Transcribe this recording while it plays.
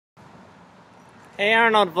Hey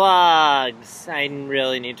Arnold Vlogs! I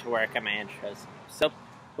really need to work on my intros. So,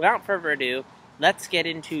 without further ado, let's get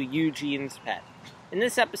into Eugene's pet. In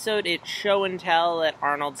this episode, it's show and tell at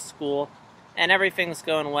Arnold's school, and everything's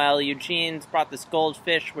going well. Eugene's brought this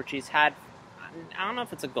goldfish, which he's had, I don't know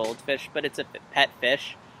if it's a goldfish, but it's a pet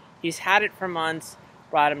fish. He's had it for months,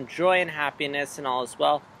 brought him joy and happiness and all as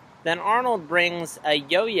well. Then Arnold brings a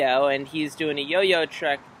yo-yo, and he's doing a yo-yo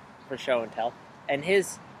trick for show and tell, and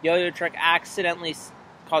his yo-yo trick accidentally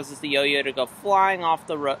causes the yo-yo to go flying off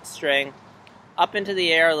the string up into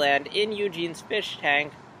the air, land in Eugene's fish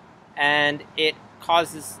tank, and it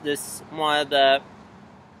causes this one of the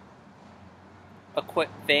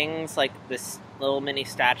things, like this little mini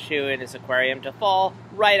statue in his aquarium, to fall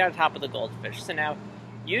right on top of the goldfish. So now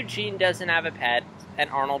Eugene doesn't have a pet, and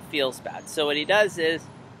Arnold feels bad. So what he does is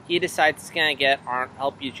he decides he's going to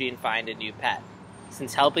help Eugene find a new pet,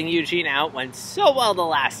 since helping Eugene out went so well the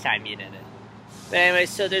last time you did it. But anyway,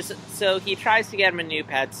 so he tries to get him a new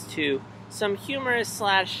pets to some humorous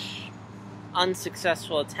 /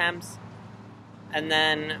 unsuccessful attempts, and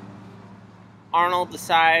then Arnold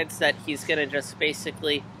decides that he's gonna just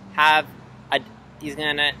basically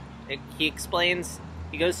he explains,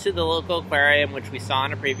 he goes to the local aquarium, which we saw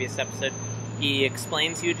in a previous episode. He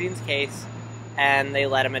explains Eugene's case, and they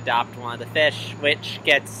let him adopt one of the fish, which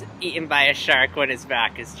gets eaten by a shark when his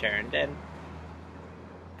back is turned. And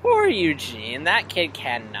poor Eugene, that kid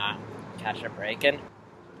cannot catch a break. And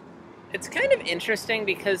it's kind of interesting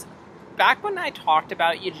because back when I talked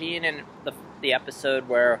about Eugene in the episode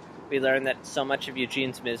where we learned that so much of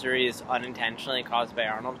Eugene's misery is unintentionally caused by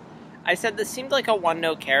Arnold, I said this seemed like a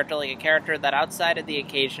one-note character, like a character that outside of the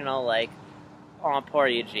occasional, like, oh, poor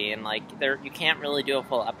Eugene, like, you can't really do a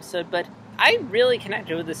full episode, but I really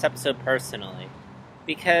connected with this episode personally,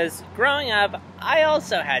 because growing up, I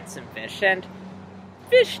also had some fish, and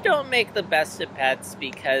fish don't make the best of pets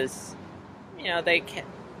because,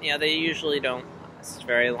 they usually don't last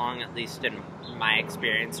very long, at least in my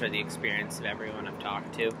experience or the experience of everyone I've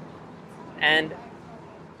talked to. And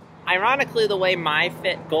ironically, the way my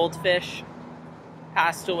goldfish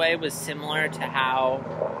passed away was similar to how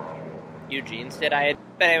Eugene's did.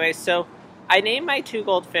 But anyway, so I named my two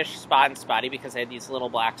goldfish Spot and Spotty because I had these little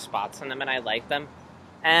black spots on them and I liked them.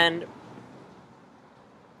 And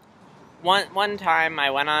one time I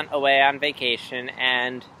went away on vacation,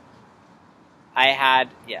 and I had,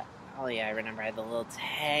 I remember I had the little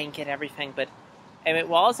tank and everything. But anyway,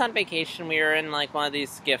 while I was on vacation, we were in like one of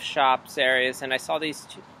these gift shops areas, and I saw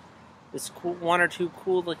one or two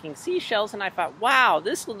cool looking seashells, and I thought, wow,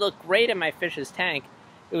 this would look great in my fish's tank.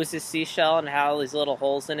 It was this seashell and had all these little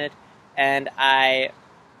holes in it. And I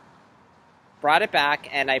brought it back,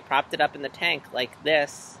 and I propped it up in the tank like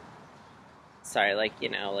this. Sorry, like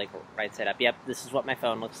right side up. Yep, this is what my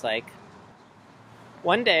phone looks like.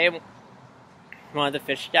 One day, one of the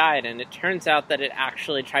fish died, and it turns out that it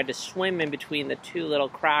actually tried to swim in between the two little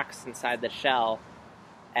cracks inside the shell,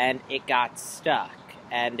 and it got stuck,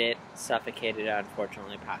 and it suffocated and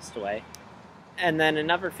unfortunately passed away. And then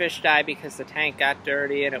another fish died because the tank got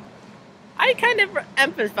dirty, and I kind of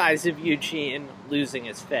empathize with Eugene losing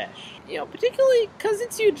his fish. Particularly because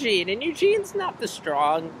it's Eugene, and Eugene's not the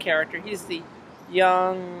strong character. He's the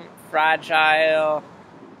young, fragile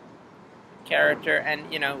character, and,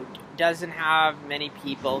 doesn't have many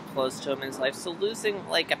people close to him in his life. So losing,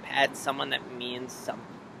 like, a pet, someone that means so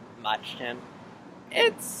much to him,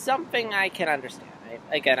 it's something I can understand.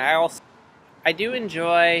 Again, I did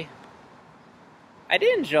enjoy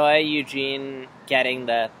Eugene getting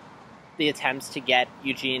the attempts to get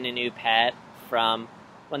Eugene a new pet, from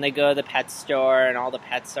when they go to the pet store and all the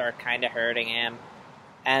pets are kind of hurting him,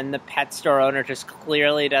 and the pet store owner just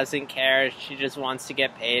clearly doesn't care. She just wants to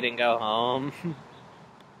get paid and go home.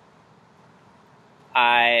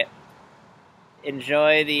 I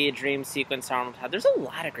enjoy the dream sequence Arnold had. There's a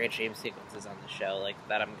lot of great dream sequences on the show, like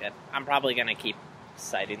that. I'm probably gonna keep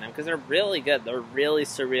citing them because they're really good. They're really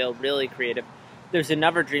surreal, really creative. There's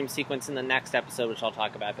another dream sequence in the next episode, which I'll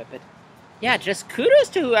talk about, but yeah, just kudos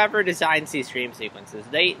to whoever designs these dream sequences.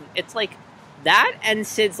 It's like that and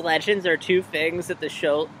Sid's Legends are two things that the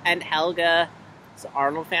show, and Helga,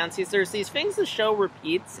 Arnold fancies. There's these things the show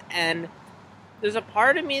repeats, and there's a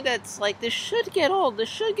part of me that's like, this should get old, this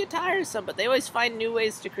should get tiresome, but they always find new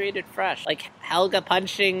ways to create it fresh. Like Helga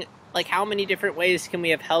punching, like how many different ways can we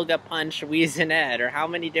have Helga punch Wheeze and Ed, or how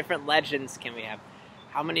many different legends can we have?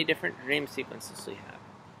 How many different dream sequences we have?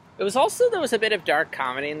 There was a bit of dark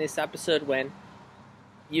comedy in this episode when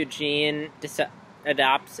Eugene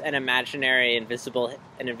adopts an imaginary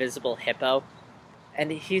invisible hippo,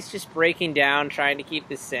 and he's just breaking down trying to keep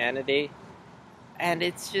his sanity, And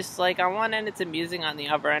it's just like, on one end it's amusing, on the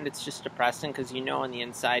other end it's just depressing, because you know on the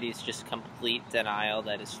inside he's just complete denial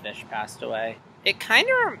that his fish passed away. It kind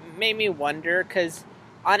of made me wonder, because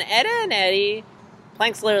on Etta and Eddie,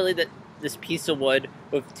 Plank's literally this piece of wood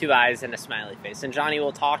with two eyes and a smiley face, and Johnny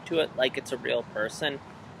will talk to it like it's a real person,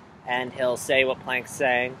 and he'll say what Plank's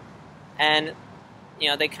saying, and, you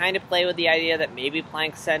know, they kind of play with the idea that maybe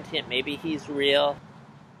Plank's sentient, maybe he's real.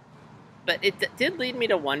 But it did lead me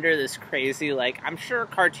to wonder this crazy, like, I'm sure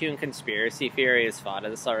cartoon conspiracy theory has thought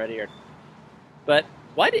of this already, but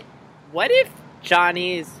what if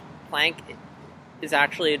Plank is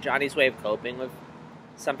actually Johnny's way of coping with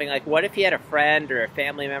something? Like, what if he had a friend or a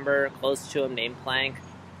family member close to him named Plank,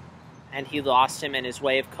 and he lost him, and his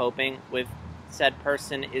way of coping with said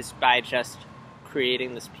person is by just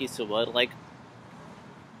creating this piece of wood? Like,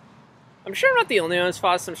 I'm sure I'm not the only one who's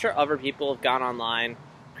thought this. I'm sure other people have gone online,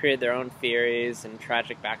 created their own theories and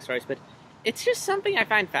tragic backstories, but it's just something I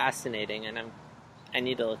find fascinating, and I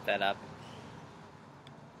need to look that up.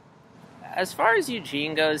 As far as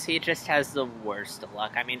Eugene goes, he just has the worst of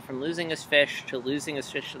luck. I mean, from losing his fish to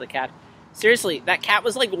the cat. Seriously, that cat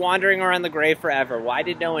was like wandering around the grave forever. Why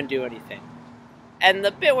did no one do anything? And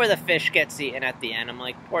the bit where the fish gets eaten at the end, I'm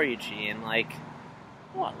like, poor Eugene, like,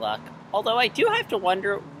 what luck. Although I do have to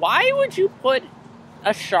wonder, why would you put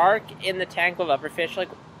a shark in the tank with other fish? Like,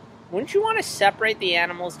 wouldn't you want to separate the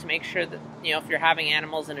animals to make sure that, you know, if you're having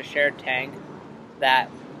animals in a shared tank, that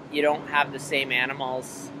you don't have the same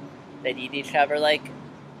animals that eat each other? Like,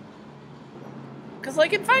 because,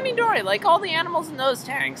 like, in Finding Dory, like, all the animals in those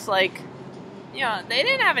tanks, like, you know, they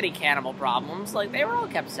didn't have any cannibal problems. Like, they were all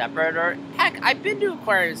kept separate. Or, heck, I've been to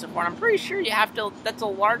aquariums before, and I'm pretty sure you have to, that's a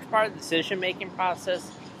large part of the decision-making process,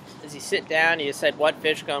 is you sit down, and you decide what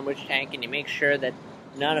fish go in which tank, and you make sure that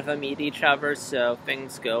none of them eat each other, so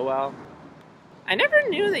things go well. I never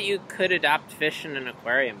knew that you could adopt fish in an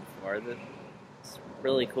aquarium before. That's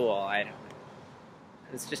really cool.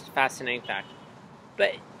 It's just a fascinating fact.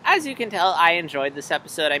 But as you can tell, I enjoyed this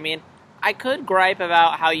episode. I mean, I could gripe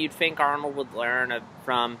about how you'd think Arnold would learn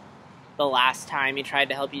from the last time he tried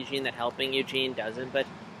to help Eugene that helping Eugene doesn't, but,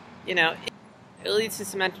 you know, it leads to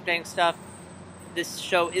some entertaining stuff. This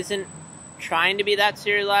show isn't trying to be that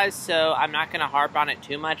serialized, so I'm not going to harp on it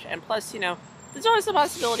too much. And plus, you know, there's always the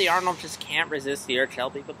possibility Arnold just can't resist the urge to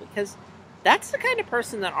help people, because that's the kind of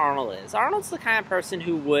person that Arnold is. Arnold's the kind of person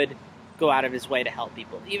who would go out of his way to help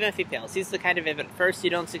people, even if he fails. He's the kind of, if at first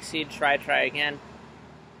you don't succeed, try again.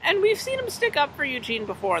 And we've seen him stick up for Eugene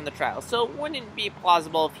before in the trial, so it wouldn't be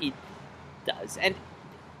plausible if he does. And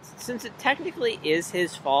since it technically is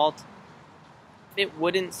his fault, it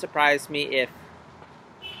wouldn't surprise me if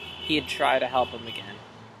he'd try to help him again.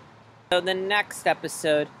 So the next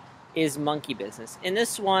episode is Monkey Business. In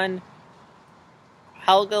this one,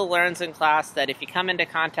 Helga learns in class that if you come into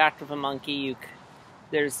contact with a monkey,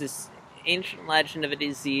 there's this ancient legend of a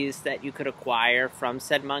disease that you could acquire from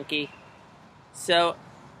said monkey. So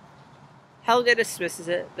Helga dismisses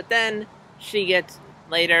it, but then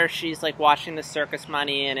she's like watching the circus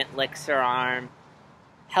money and it licks her arm.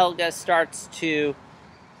 Helga starts to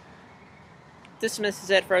dismisses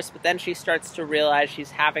it first, but then she starts to realize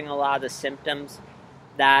she's having a lot of the symptoms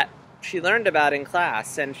that she learned about in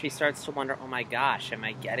class, and she starts to wonder, oh my gosh, am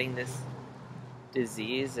I getting this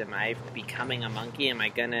disease? Am I becoming a monkey? Am I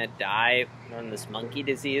gonna die from this monkey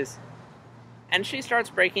disease? And she starts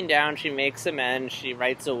breaking down, she makes amends, she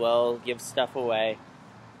writes a will, gives stuff away,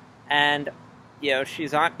 and, you know, she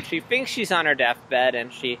thinks she's on her deathbed,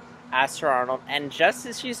 and she asks for Arnold, and just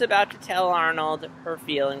as she's about to tell Arnold her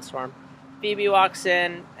feelings for him, Phoebe walks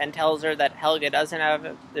in and tells her that Helga doesn't have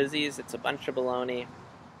a disease, it's a bunch of baloney.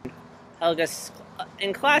 Helga,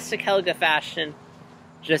 in classic Helga fashion,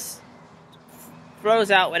 just throws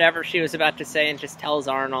out whatever she was about to say and just tells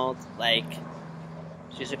Arnold, like,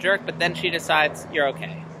 she's a jerk, but then she decides, you're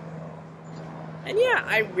okay. And yeah,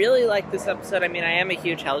 I really like this episode. I mean, I am a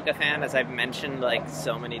huge Helga fan, as I've mentioned, like,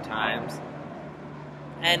 so many times.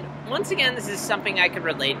 And once again, this is something I could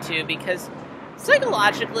relate to, because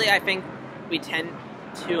psychologically, I think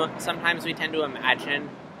sometimes we tend to imagine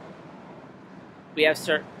we have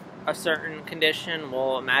a certain condition,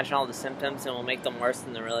 we'll imagine all the symptoms, and we'll make them worse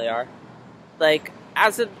than they really are. Like,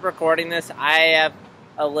 as of recording this, I have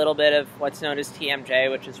a little bit of what's known as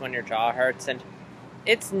TMJ, which is when your jaw hurts, and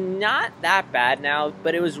it's not that bad now,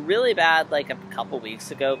 but it was really bad, like, a couple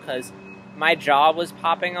weeks ago, because my jaw was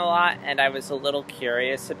popping a lot, and I was a little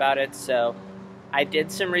curious about it, so I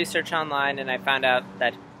did some research online, and I found out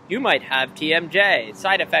that you might have TMJ.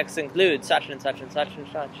 Side effects include such and such and such and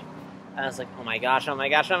such. And I was like, oh my gosh, I have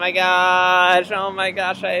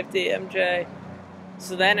TMJ.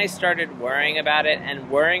 So then I started worrying about it, and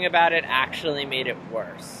worrying about it actually made it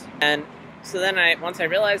worse. And so then once I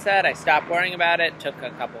realized that, I stopped worrying about it, took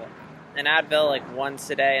an Advil like once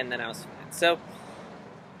a day, and then I was fine. So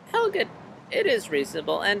Helga, it is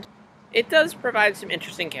reasonable, and it does provide some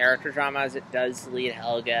interesting character drama, as it does lead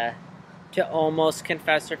Helga to almost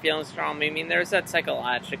confess her feelings to Arnold. I mean, there's that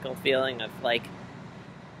psychological feeling of, like,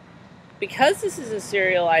 because this is a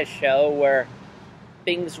serialized show where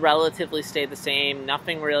things relatively stay the same,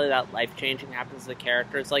 nothing really that life-changing happens to the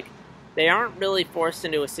characters, like, they aren't really forced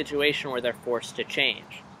into a situation where they're forced to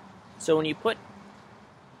change. So when you put,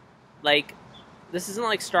 like, this isn't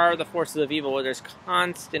like Star of the Forces of Evil, where there's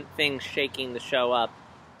constant things shaking the show up,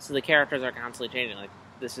 so the characters are constantly changing. Like,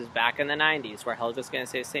 this is back in the 90s, where Helga's going to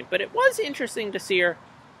stay the same. But it was interesting to see her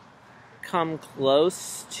come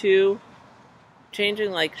close to changing.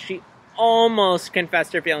 Like, she almost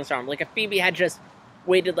confessed her feelings to Arnold. Like, if Phoebe had just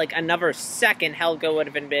waited, like, another second, Helga would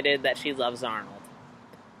have admitted that she loves Arnold.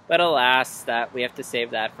 But alas, that we have to save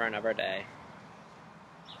that for another day.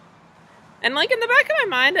 And, like, in the back of my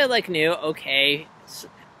mind, I, like, knew, okay,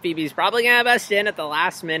 Phoebe's probably going to bust in at the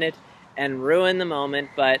last minute and ruin the moment,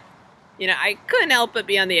 but, you know, I couldn't help but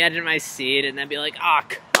be on the edge of my seat and then be like, oh,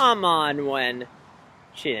 come on, when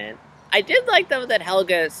she didn't. I did like, though, that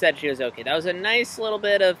Helga said she was okay. That was a nice little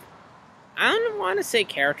bit of, I don't want to say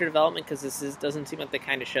character development, because doesn't seem like the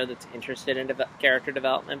kind of show that's interested in character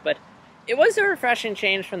development, but it was a refreshing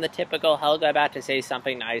change from the typical Helga about to say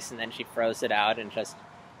something nice and then she throws it out and just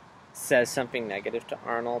says something negative to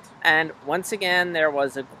Arnold. And once again, there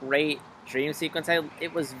was a great dream sequence.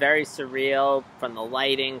 It was very surreal, from the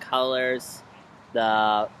lighting, colors,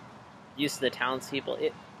 the use of the townspeople.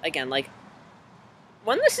 Again, like,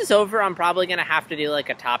 when this is over, I'm probably going to have to do, like,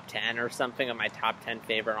 a top 10 or something of my top 10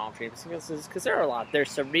 favorite all dream sequences, because there are a lot. They're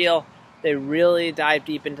surreal. They really dive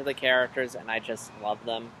deep into the characters, and I just love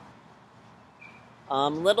them.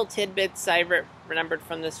 Little tidbits I remembered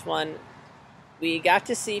from this one. We got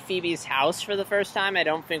to see Phoebe's house for the first time. I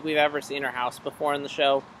don't think we've ever seen her house before in the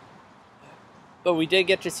show. But we did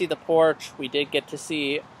get to see the porch. We did get to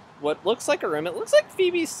see what looks like a room. It looks like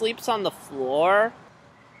Phoebe sleeps on the floor.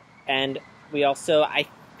 And we also, I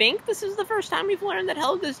think this is the first time we've learned that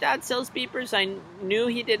Helga's dad sells beepers. I knew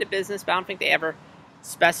he did a business, but I don't think they ever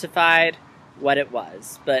specified what it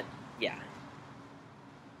was. But, yeah.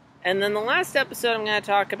 And then the last episode I'm going to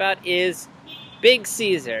talk about is Big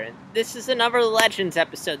Caesar. This is another Legends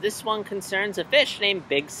episode. This one concerns a fish named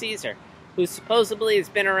Big Caesar, who supposedly has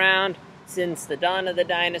been around since the dawn of the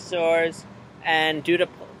dinosaurs, and due to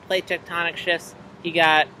plate tectonic shifts, he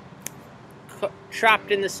got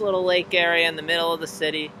trapped in this little lake area in the middle of the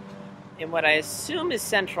city, in what I assume is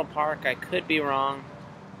Central Park. I could be wrong.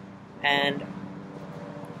 And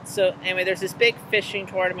so, anyway, there's this big fishing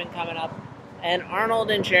tournament coming up, and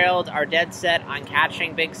Arnold and Gerald are dead set on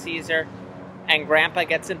catching Big Caesar, and Grandpa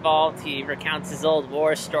gets involved. He recounts his old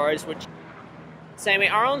war stories, so anyway,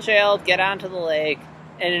 Arnold and Gerald get onto the lake,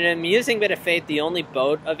 and in an amusing bit of fate, the only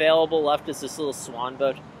boat available left is this little swan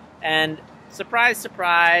boat. And surprise,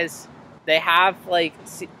 surprise, they have, like,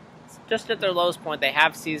 just at their lowest point, they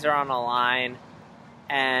have Caesar on a line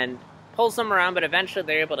and pulls them around, but eventually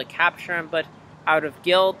they're able to capture him. But out of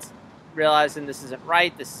guilt, realizing this isn't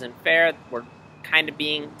right, this isn't fair, we're kind of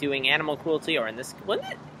doing animal cruelty, or in this,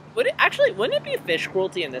 wouldn't it be fish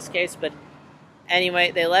cruelty in this case? But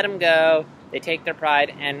anyway, they let him go, they take their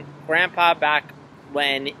pride, and Grandpa, back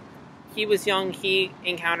when he was young, he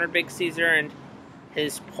encountered Big Caesar, and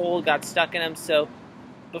his pole got stuck in him, so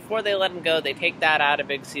before they let him go, they take that out of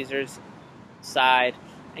Big Caesar's side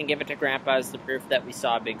and give it to Grandpa as the proof that we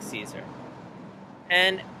saw Big Caesar.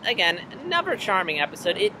 And again, another charming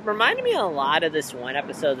episode. It reminded me a lot of this one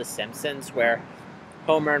episode of The Simpsons where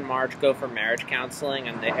Homer and Marge go for marriage counseling,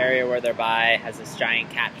 and the area where they're by has this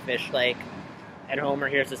giant catfish lake. And Homer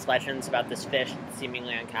hears this legends about this fish that's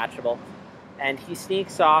seemingly uncatchable. And he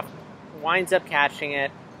sneaks off, winds up catching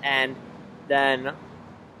it, and then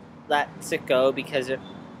lets it go because it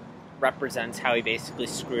represents how he basically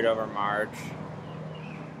screwed over Marge.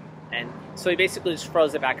 And so he basically just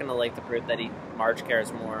throws it back in the lake to prove that he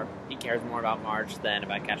cares more about Marge than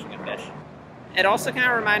about catching a fish. It also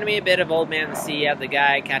kind of reminded me a bit of Old Man in the Sea. You have the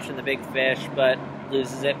guy catching the big fish, but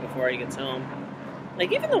loses it before he gets home.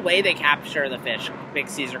 Like, even the way they capture the fish, Big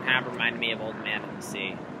Caesar kind of reminded me of Old Man in the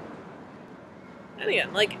Sea. And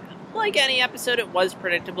again, like any episode, it was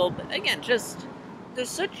predictable, but again, just, there's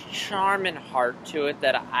such charm and heart to it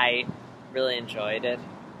that I really enjoyed it.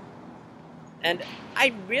 And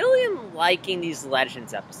I really am liking these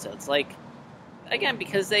Legends episodes, like, again,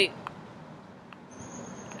 because and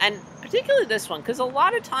particularly this one, because a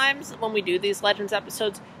lot of times when we do these Legends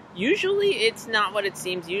episodes, usually it's not what it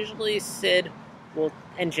seems. Usually Sid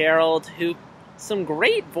and Gerald, who, some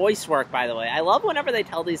great voice work, by the way. I love whenever they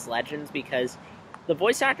tell these Legends, because the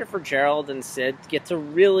voice actor for Gerald and Sid get to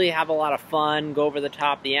really have a lot of fun, go over the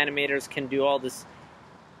top. The animators can do all this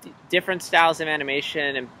different styles of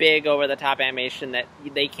animation and big over-the-top animation that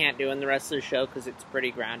they can't do in the rest of the show because it's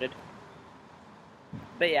pretty grounded.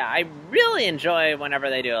 But yeah, I really enjoy whenever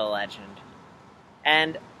they do a Legend.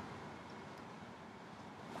 And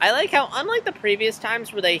I like how, unlike the previous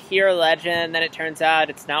times where they hear a Legend and then it turns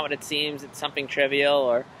out it's not what it seems, it's something trivial,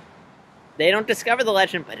 or they don't discover the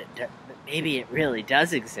Legend, but maybe it really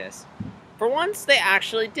does exist. For once, they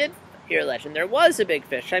actually did hear a Legend. There was a big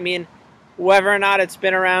fish. I mean, whether or not it's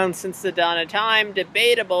been around since the dawn of time,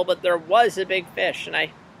 debatable, but there was a big fish, and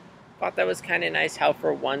I thought that was kind of nice how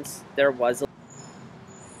for once there was a...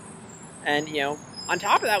 And, you know, on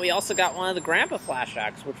top of that, we also got one of the Grandpa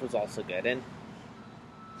flashbacks, which was also good, and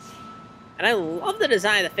I love the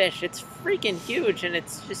design of the fish. It's freaking huge, and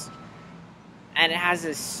it's just... And it has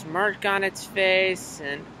this smirk on its face,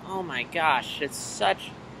 and oh my gosh, it's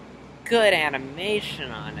such good animation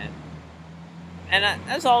on it. And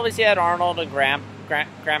as always, you had Arnold and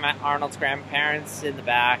Grandma Arnold's grandparents in the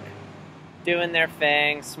back doing their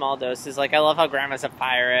thing, small doses. Like, I love how Grandma's a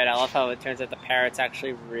pirate. I love how it turns out the parrot's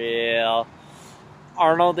actually real.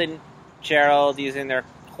 Arnold and Gerald using their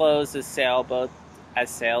clothes as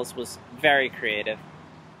sails was very creative.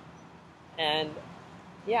 And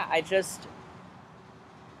yeah, I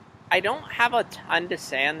don't have a ton to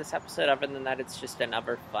say on this episode other than that it's just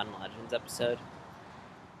another fun Legends episode.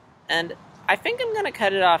 And I think I'm going to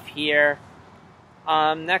cut it off here.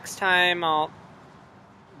 Next time I'll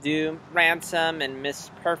do Ransom and Miss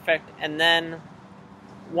Perfect. And then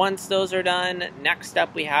once those are done, next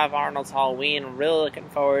up we have Arnold's Halloween. I'm really looking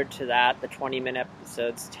forward to that. The 20-minute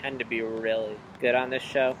episodes tend to be really good on this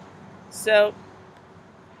show. So,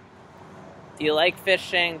 do you like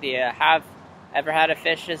fishing? Do you ever had a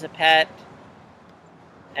fish as a pet?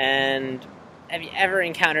 And have you ever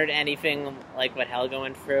encountered anything like what Helga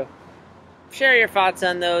went through? Share your thoughts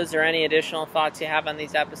on those or any additional thoughts you have on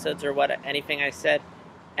these episodes or anything I said.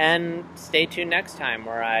 And stay tuned next time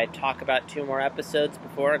where I talk about 2 more episodes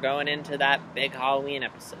before going into that big Halloween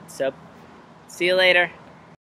episode. So, see you later.